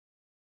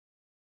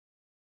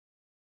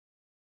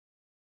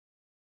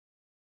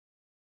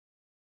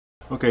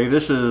Okay,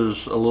 this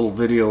is a little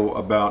video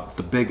about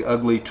the Big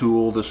Ugly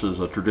tool. This is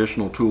a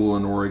traditional tool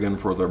in Oregon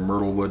for the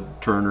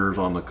myrtlewood turners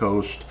on the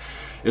coast.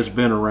 It's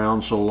been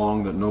around so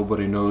long that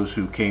nobody knows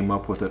who came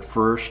up with it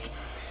first.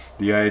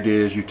 The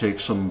idea is you take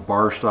some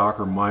bar stock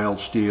or mild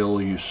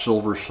steel, you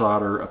silver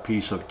solder a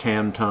piece of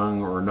tan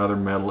tung or another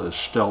metal is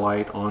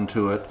stellite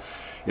onto it.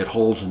 It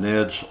holds an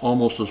edge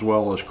almost as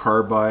well as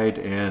carbide,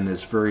 and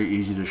it's very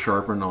easy to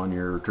sharpen on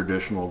your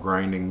traditional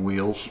grinding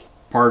wheels.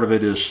 Part of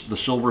it is the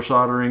silver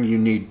soldering. You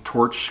need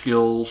torch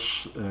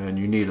skills and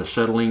you need a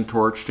acetylene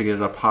torch to get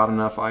it up hot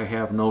enough. I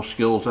have no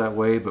skills that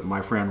way, but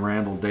my friend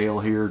Randal Dale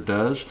here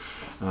does.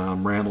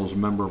 Randal is a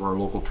member of our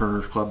local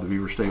Turners Club, the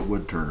Beaver State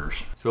Wood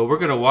Turners. So we're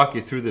going to walk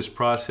you through this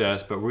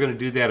process, but we're going to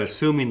do that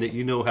assuming that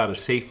you know how to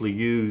safely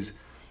use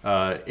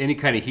any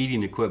kind of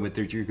heating equipment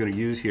that you're going to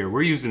use here.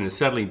 We're using an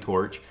acetylene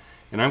torch,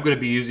 and I'm going to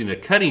be using a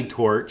cutting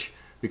torch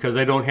because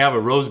I don't have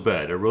a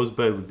rosebud. A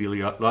rosebud would be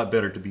a lot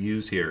better to be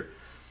used here.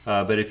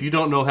 But if you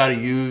don't know how to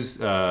use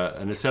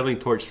an acetylene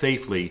torch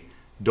safely,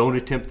 don't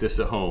attempt this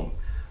at home.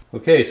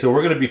 Okay, so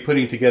we're going to be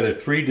putting together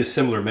three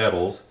dissimilar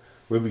metals.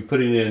 We're going to be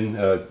putting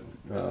in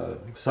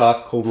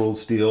soft cold rolled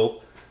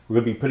steel. We're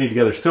going to be putting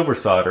together silver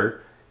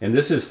solder, and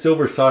this is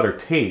silver solder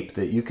tape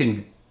that you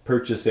can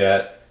purchase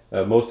at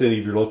most any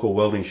of your local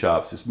welding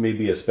shops. This may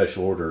be a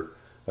special order.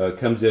 It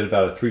comes in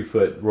about a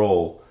 3-foot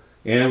roll.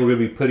 And we're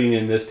going to be putting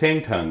in this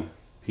tang tung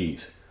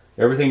piece.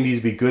 Everything needs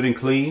to be good and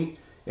clean,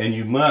 and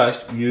you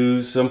must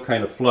use some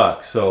kind of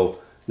flux. So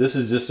this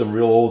is just some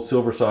real old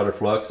silver solder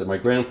flux that my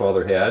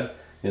grandfather had,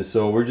 and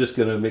so we're just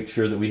going to make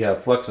sure that we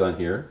have flux on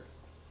here.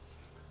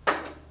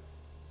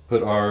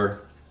 Put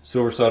our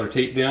silver solder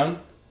tape down.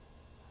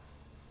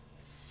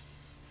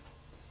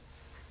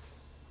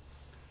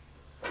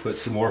 Put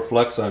some more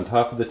flux on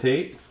top of the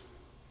tape.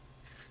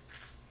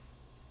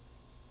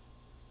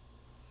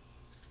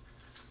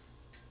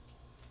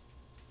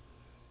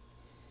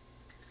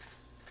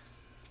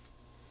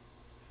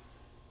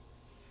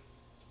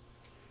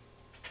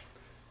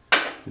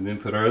 And then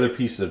put our other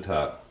piece on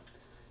top.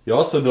 You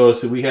also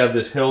notice that we have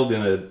this held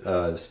in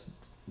a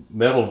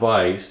metal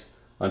vise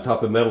on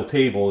top of a metal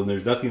table, and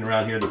there's nothing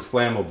around here that's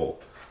flammable.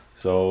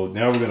 So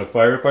now we're going to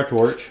fire up our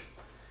torch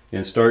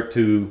and start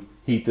to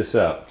heat this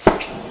up.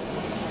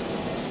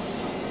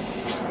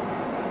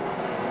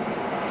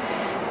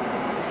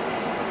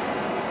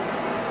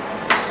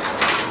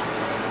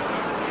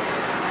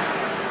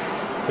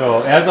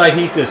 So as I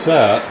heat this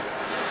up,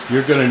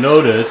 you're going to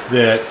notice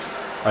that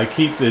I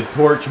keep the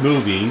torch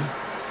moving,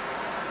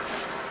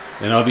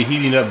 and I'll be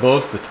heating up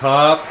both the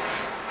top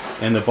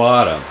and the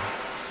bottom.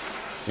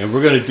 And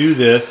we're going to do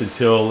this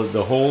until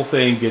the whole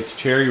thing gets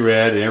cherry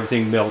red and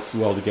everything melts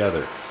well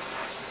together.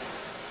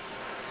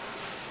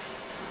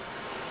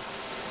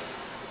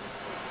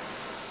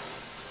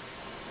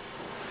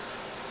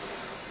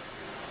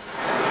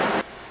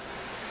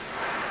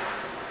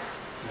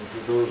 And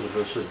for those of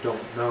us that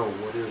don't know,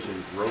 what is a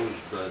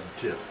rosebud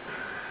tip?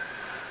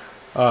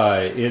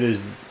 It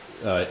is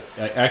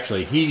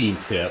actually a heating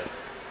tip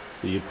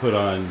that you put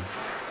on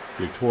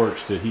your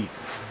torch to heat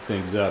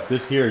things up.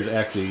 This here is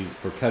actually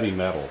for cutting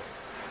metal.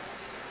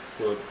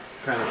 So it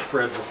kind of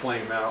spreads the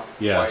flame out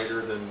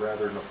wider than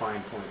rather than a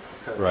fine point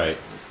for cutting. Right.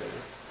 Okay.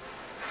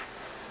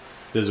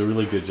 Does a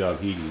really good job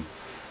heating.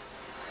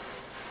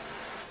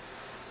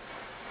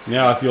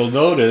 Now if you'll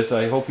notice,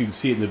 I hope you can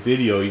see it in the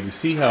video, you can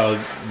see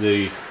how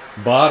the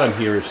bottom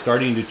here is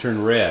starting to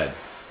turn red.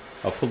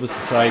 I'll pull this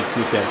aside and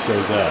see if that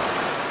shows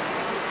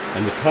up.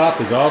 And the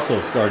top is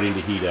also starting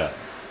to heat up.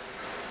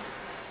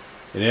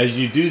 And as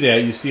you do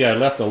that, you see I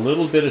left a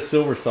little bit of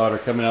silver solder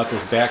coming out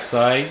this back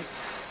side.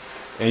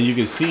 And you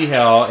can see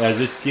how, as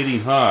it's getting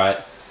hot,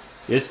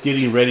 it's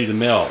getting ready to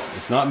melt.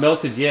 It's not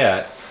melted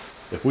yet.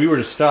 If we were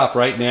to stop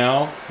right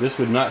now, this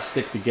would not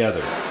stick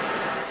together.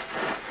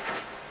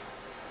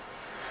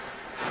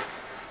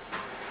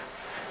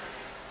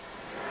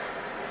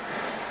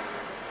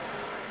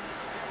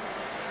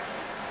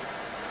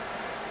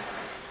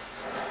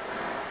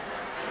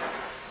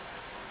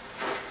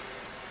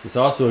 It's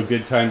also a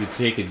good time to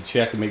take and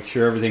check and make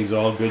sure everything's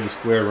all good and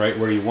square right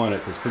where you want it,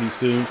 because pretty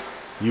soon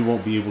you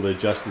won't be able to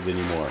adjust it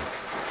anymore.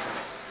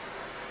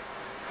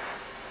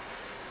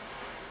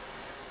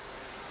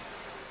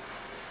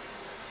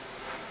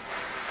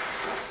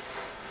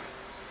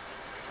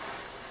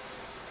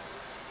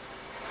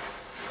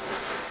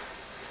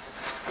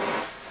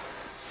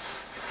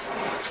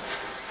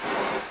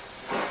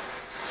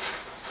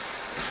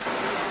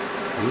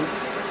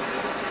 Oops.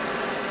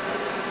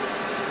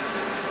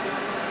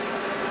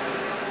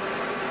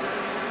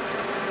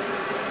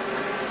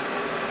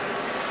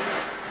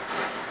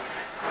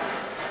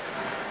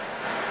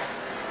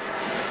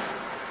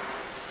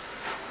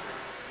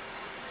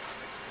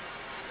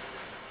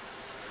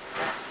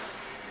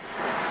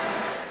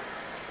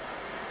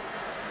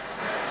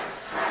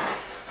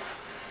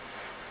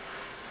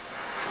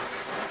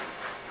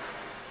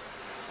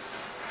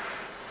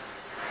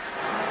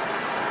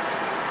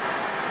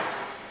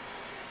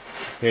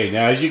 Okay,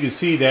 now as you can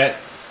see that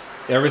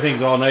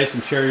everything's all nice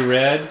and cherry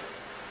red,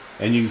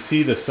 and you can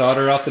see the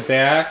solder out the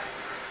back.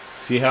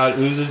 See how it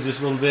oozes just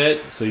a little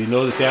bit? So you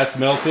know that that's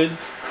melted.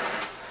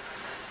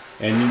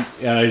 And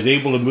I was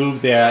able to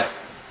move that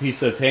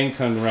piece of tang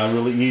tongue around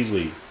really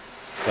easily,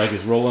 like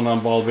it's rolling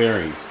on ball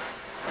bearings.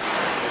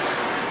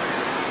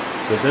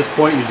 So at this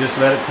point, you just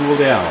let it cool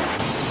down.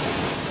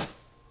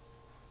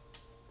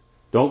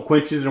 Don't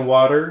quench it in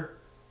water,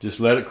 just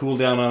let it cool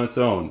down on its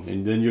own,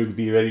 and then you'll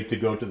be ready to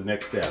go to the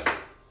next step.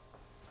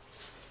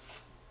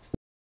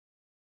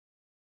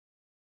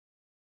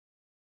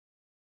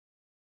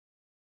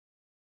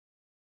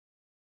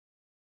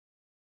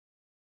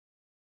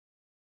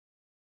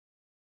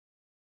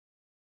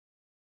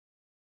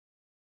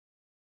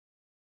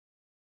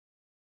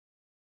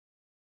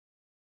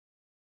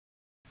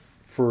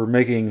 For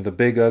making the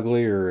big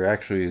ugly, or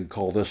actually you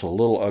call this a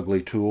little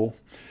ugly tool,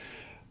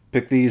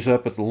 pick these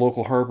up at the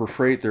local Harbor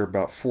Freight. They're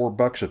about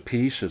 $4 a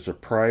piece. It's a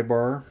pry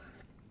bar.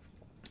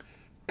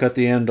 Cut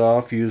the end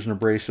off, use an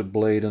abrasive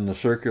blade in the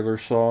circular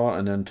saw,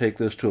 and then take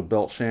this to a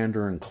belt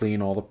sander and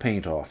clean all the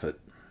paint off it.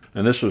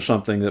 And this was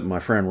something that my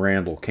friend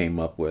Randal came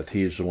up with.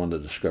 He's the one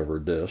that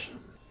discovered this.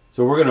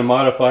 So we're going to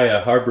modify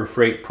a Harbor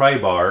Freight pry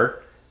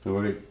bar, and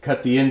we're going to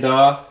cut the end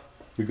off.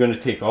 You're going to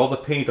take all the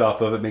paint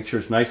off of it, make sure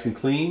it's nice and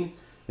clean,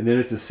 and then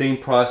it's the same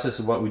process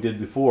of what we did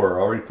before.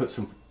 I already put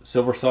some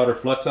silver solder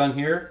flux on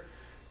here.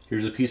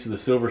 Here's a piece of the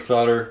silver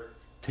solder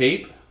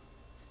tape.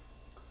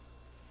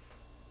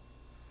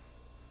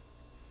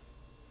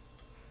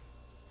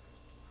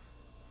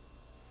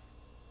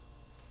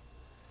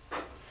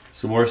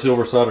 Some more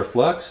silver solder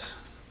flux.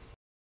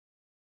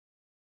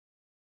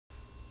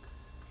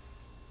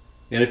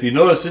 And if you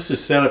notice, this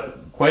is set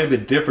up quite a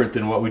bit different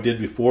than what we did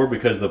before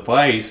because the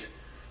vise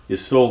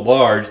is so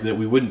large that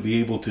we wouldn't be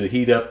able to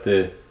heat up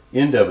the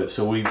end of it.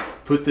 So we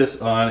put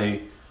this on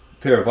a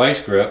pair of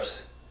vice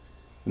grips,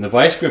 and the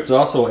vice grips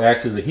also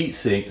acts as a heat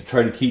sink to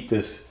try to keep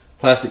this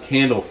plastic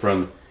handle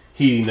from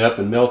heating up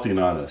and melting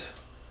on us.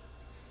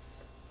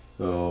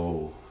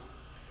 So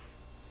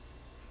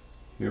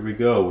here we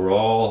go, we're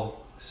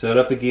all set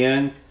up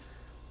again.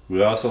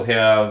 We also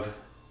have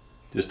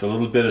just a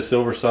little bit of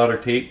silver solder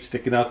tape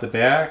sticking out the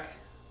back,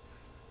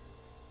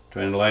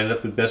 trying to line it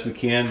up as best we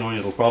can, knowing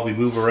it'll probably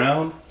move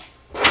around.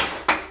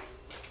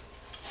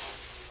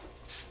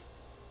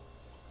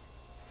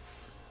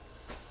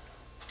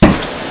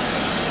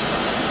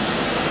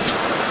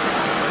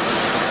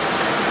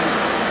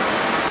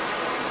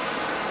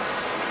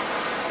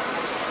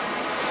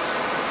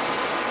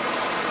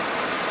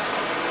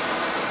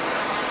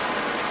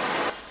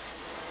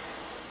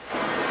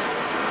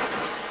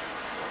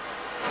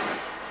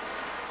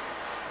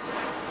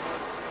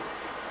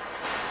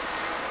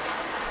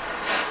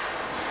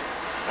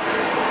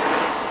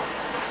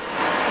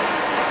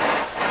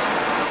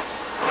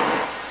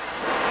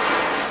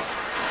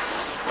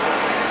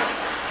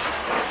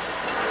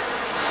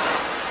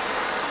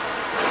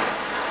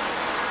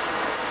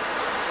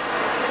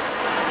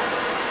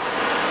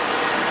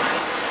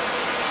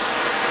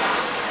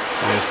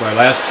 It's my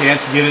last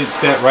chance to get it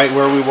set right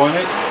where we want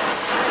it.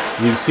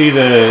 You can see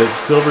the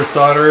silver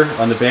solder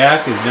on the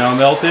back is now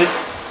melted.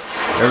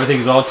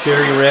 Everything's all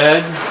cherry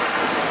red.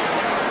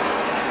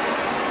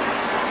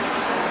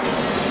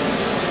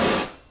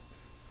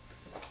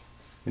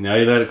 And now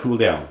you let it cool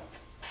down.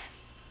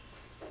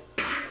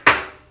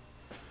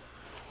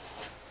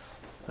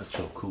 That's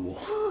so cool.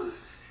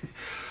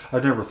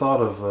 I've never thought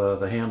of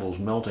the handles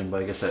melting,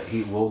 but I guess that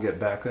heat will get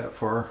back that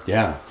far.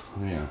 Yeah,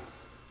 yeah.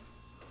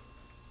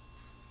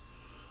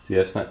 See,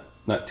 that's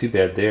not too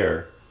bad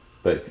there,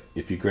 but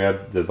if you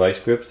grab the vice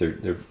grips,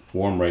 they're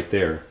warm right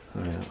there.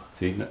 Oh, yeah.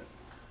 See,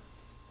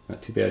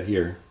 not too bad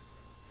here,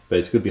 but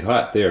it's going to be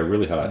hot there,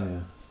 really hot.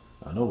 Yeah,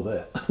 I know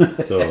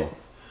that. So,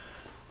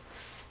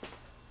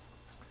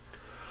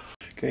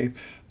 okay,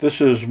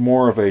 this is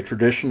more of a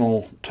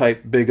traditional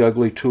type big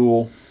ugly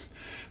tool.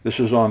 This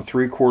is on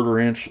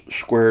 3/4 inch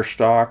square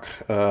stock.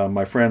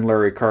 My friend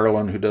Larry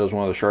Carlin, who does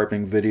one of the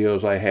sharpening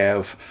videos I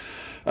have,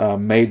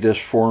 made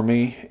this for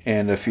me,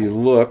 and if you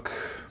look,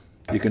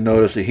 you can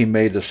notice that he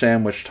made the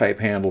sandwich type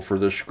handle for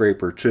this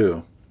scraper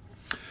too.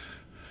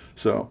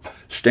 So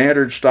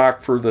standard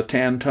stock for the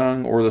tan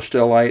tongue or the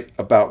Stellite,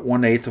 about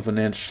 1/8 of an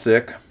inch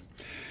thick.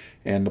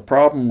 And the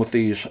problem with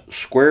these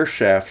square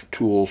shaft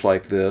tools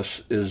like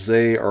this is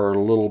they are a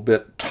little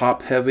bit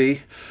top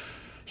heavy.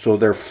 So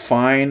they're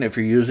fine if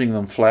you're using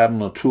them flat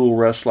on a tool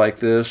rest like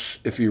this.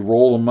 If you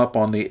roll them up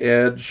on the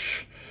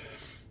edge,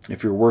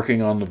 if you're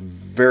working on the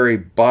very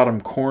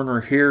bottom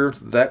corner here,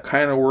 that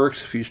kind of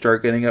works. If you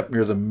start getting up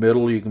near the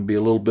middle, you can be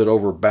a little bit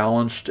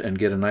overbalanced and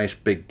get a nice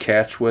big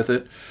catch with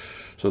it.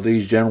 So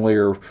these generally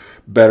are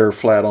better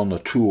flat on the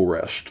tool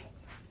rest.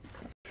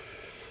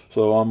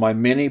 So on my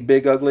mini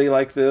big ugly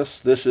like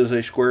this is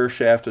a square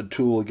shafted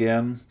tool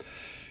again.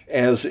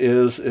 As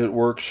is, it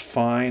works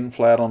fine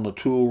flat on the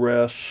tool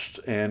rest,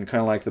 and kind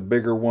of like the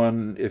bigger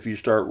one, if you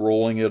start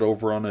rolling it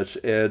over on its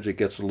edge, it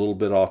gets a little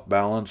bit off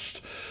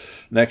balanced.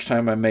 Next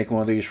time I make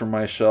one of these for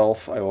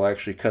myself, I will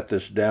actually cut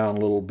this down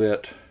a little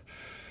bit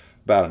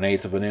about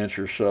 1/8 of an inch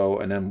or so,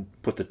 and then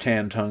put the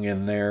tan tongue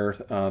in there.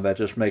 That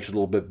just makes it a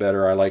little bit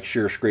better. I like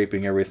shear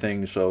scraping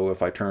everything, so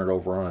if I turn it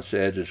over on its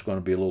edge, it's going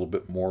to be a little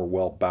bit more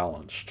well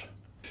balanced.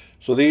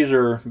 So these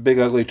are Big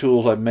Ugly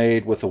tools I've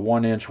made with a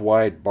 1-inch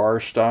wide bar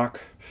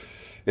stock.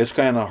 It's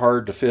kind of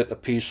hard to fit a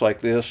piece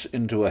like this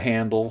into a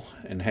handle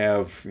and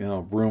have, you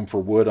know, room for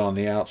wood on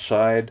the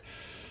outside.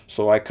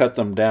 So I cut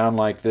them down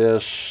like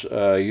this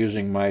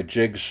using my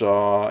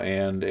jigsaw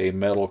and a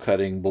metal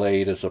cutting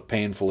blade. It's a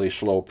painfully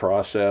slow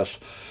process,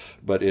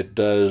 but it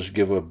does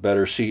give a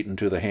better seat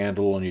into the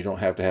handle, and you don't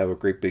have to have a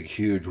great big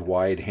huge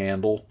wide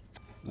handle.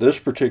 This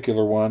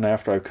particular one,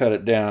 after I cut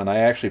it down, I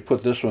actually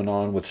put this one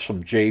on with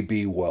some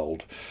JB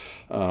Weld.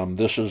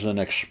 This is an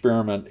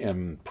experiment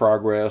in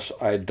progress.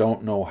 I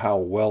don't know how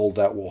well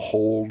that will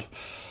hold.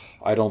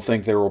 I don't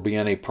think there will be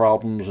any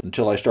problems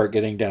until I start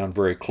getting down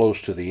very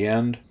close to the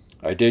end.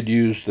 I did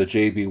use the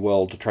JB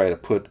Weld to try to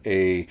put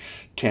a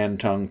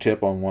 10-tongue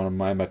tip on one of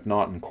my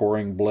McNaughton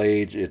coring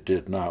blades. It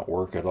did not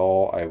work at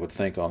all. I would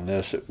think on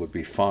this it would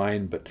be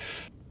fine, but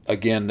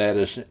again, that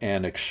is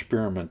an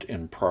experiment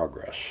in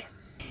progress.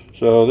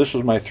 So this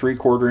is my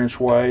 3/4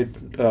 inch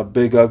wide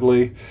Big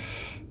Ugly.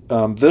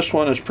 This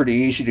one is pretty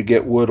easy to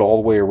get wood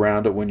all the way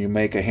around it when you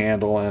make a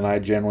handle, and I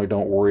generally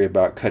don't worry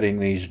about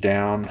cutting these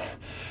down.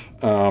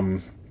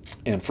 And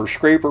for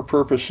scraper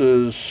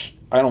purposes,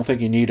 I don't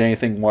think you need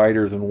anything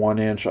wider than 1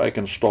 inch. I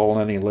can stall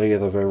any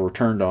lathe I've ever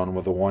turned on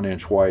with a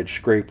 1-inch wide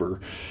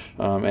scraper.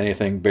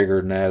 Anything bigger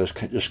than that is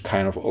just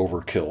kind of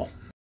overkill.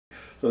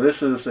 So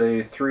this is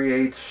a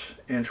 3/8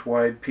 inch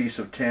wide piece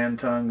of tan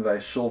tongue that I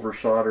silver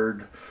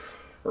soldered,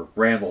 or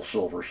Randal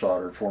silver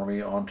soldered for me,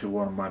 onto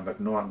one of my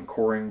McNaughton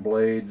coring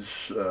blades.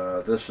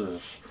 This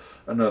is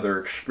another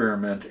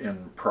experiment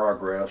in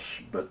progress,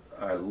 but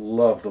I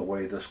love the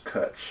way this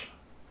cuts.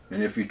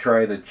 And if you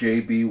try the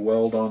JB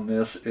Weld on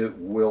this, it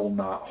will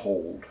not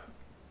hold.